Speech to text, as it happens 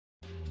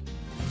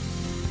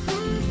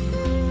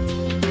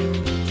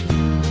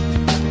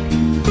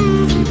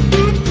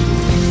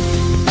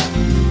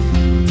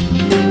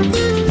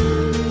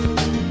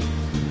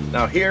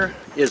here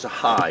is a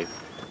hive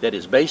that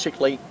is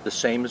basically the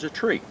same as a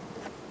tree.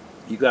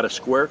 You got a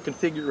square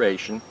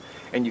configuration,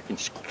 and you can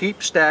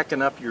keep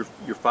stacking up your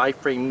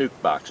 5-frame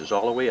nuke boxes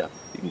all the way up.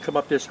 You can come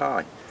up this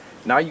high.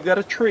 Now you got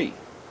a tree.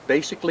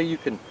 Basically you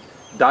can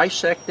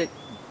dissect it,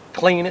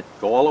 clean it,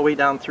 go all the way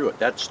down through it.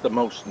 That's the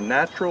most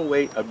natural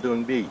way of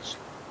doing bees.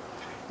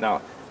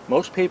 Now,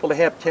 most people that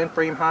have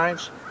 10-frame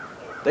hives,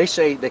 they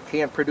say they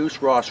can't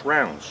produce Ross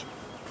rounds.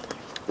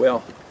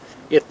 Well,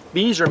 if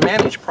bees are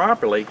managed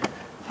properly,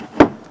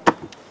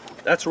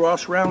 that's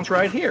Ross rounds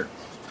right here.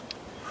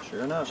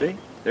 Sure enough. See?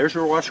 There's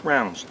your Ross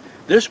rounds.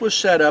 This was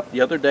set up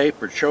the other day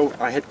for show.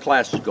 I had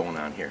classes going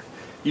on here.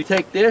 You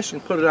take this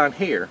and put it on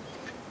here.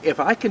 If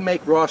I can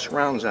make Ross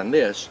rounds on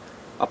this,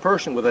 a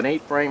person with an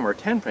 8-frame or a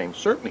 10-frame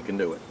certainly can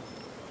do it.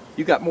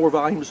 You got more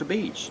volumes of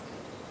bees.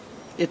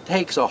 It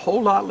takes a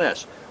whole lot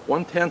less,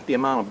 1/10 the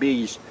amount of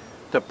bees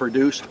to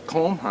produce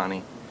comb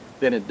honey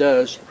than it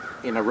does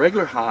in a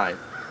regular hive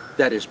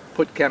that is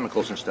put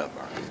chemicals and stuff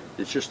on.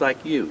 It's just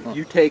like you.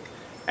 You take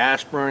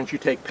aspirins, you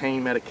take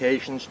pain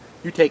medications,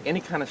 you take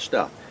any kind of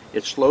stuff.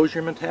 It slows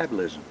your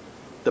metabolism.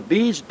 The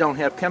bees don't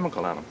have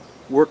chemical on them,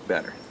 work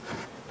better.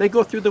 They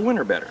go through the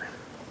winter better.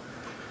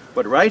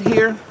 But right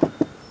here,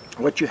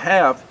 what you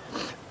have,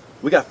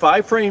 we got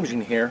 5 frames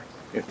in here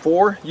and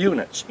 4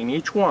 units in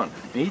each one.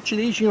 In each of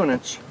these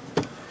units,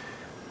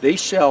 they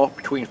sell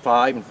between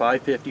 $5 and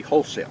 $5.50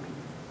 wholesale.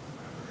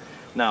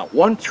 Now,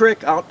 one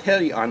trick I'll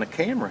tell you on the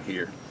camera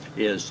here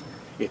is,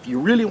 if you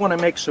really want to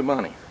make some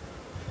money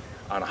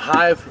on a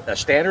hive, a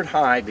standard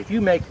hive, if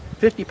you make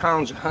 50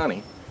 pounds of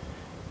honey,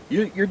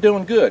 you're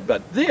doing good.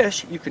 But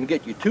this, you can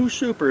get you 2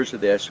 supers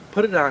of this,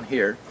 put it on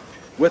here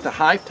with a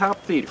hive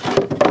top feeder.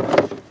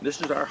 This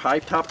is our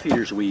hive top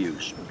feeders we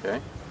use. Okay.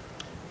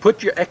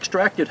 Put your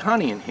extracted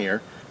honey in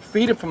here,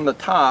 feed them from the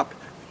top,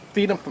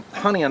 feed them from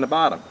honey on the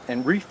bottom,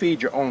 and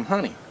refeed your own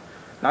honey.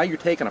 Now you're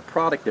taking a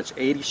product that's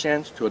 80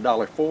 cents to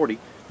 $1.40,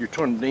 you're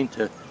turning it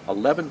into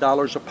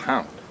 $11 a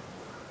pound.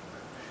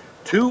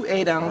 2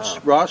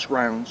 8-ounce Ross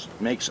rounds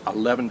makes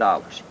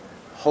 $11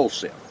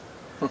 wholesale.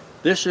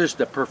 This is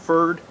the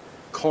preferred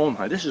comb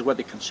honey. This is what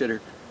they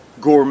consider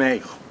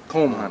gourmet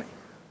comb honey.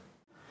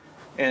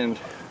 And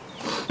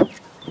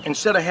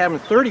instead of having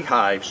 30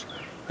 hives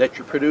that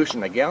you're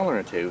producing a gallon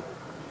or 2,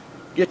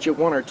 get you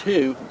 1 or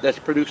 2 that's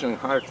producing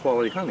higher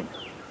quality honey.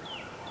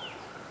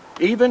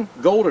 Even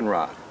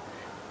goldenrod,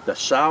 the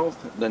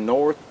south, the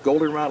north,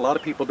 goldenrod, a lot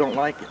of people don't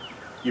like it.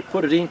 You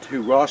put it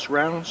into Ross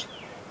rounds,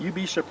 you'd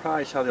be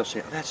surprised how they'll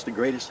say, oh, that's the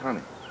greatest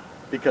honey.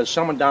 Because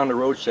someone down the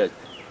road said,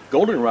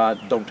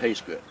 goldenrod don't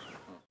taste good.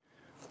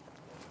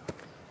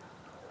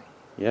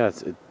 Yeah,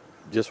 it's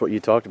just what you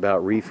talked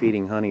about,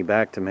 refeeding honey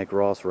back to make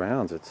Ross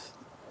rounds. It's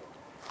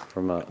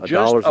from a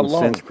dollars and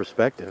cents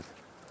perspective.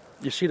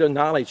 You see the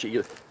knowledge that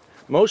you,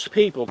 most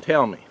people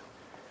tell me,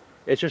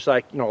 it's just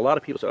like, you know, a lot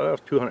of people say, oh,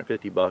 it's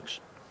 250 bucks.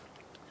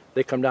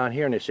 They come down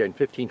here and they say in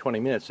 15, 20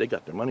 minutes, they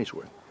got their money's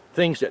worth.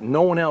 Things that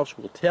no one else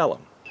will tell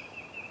them.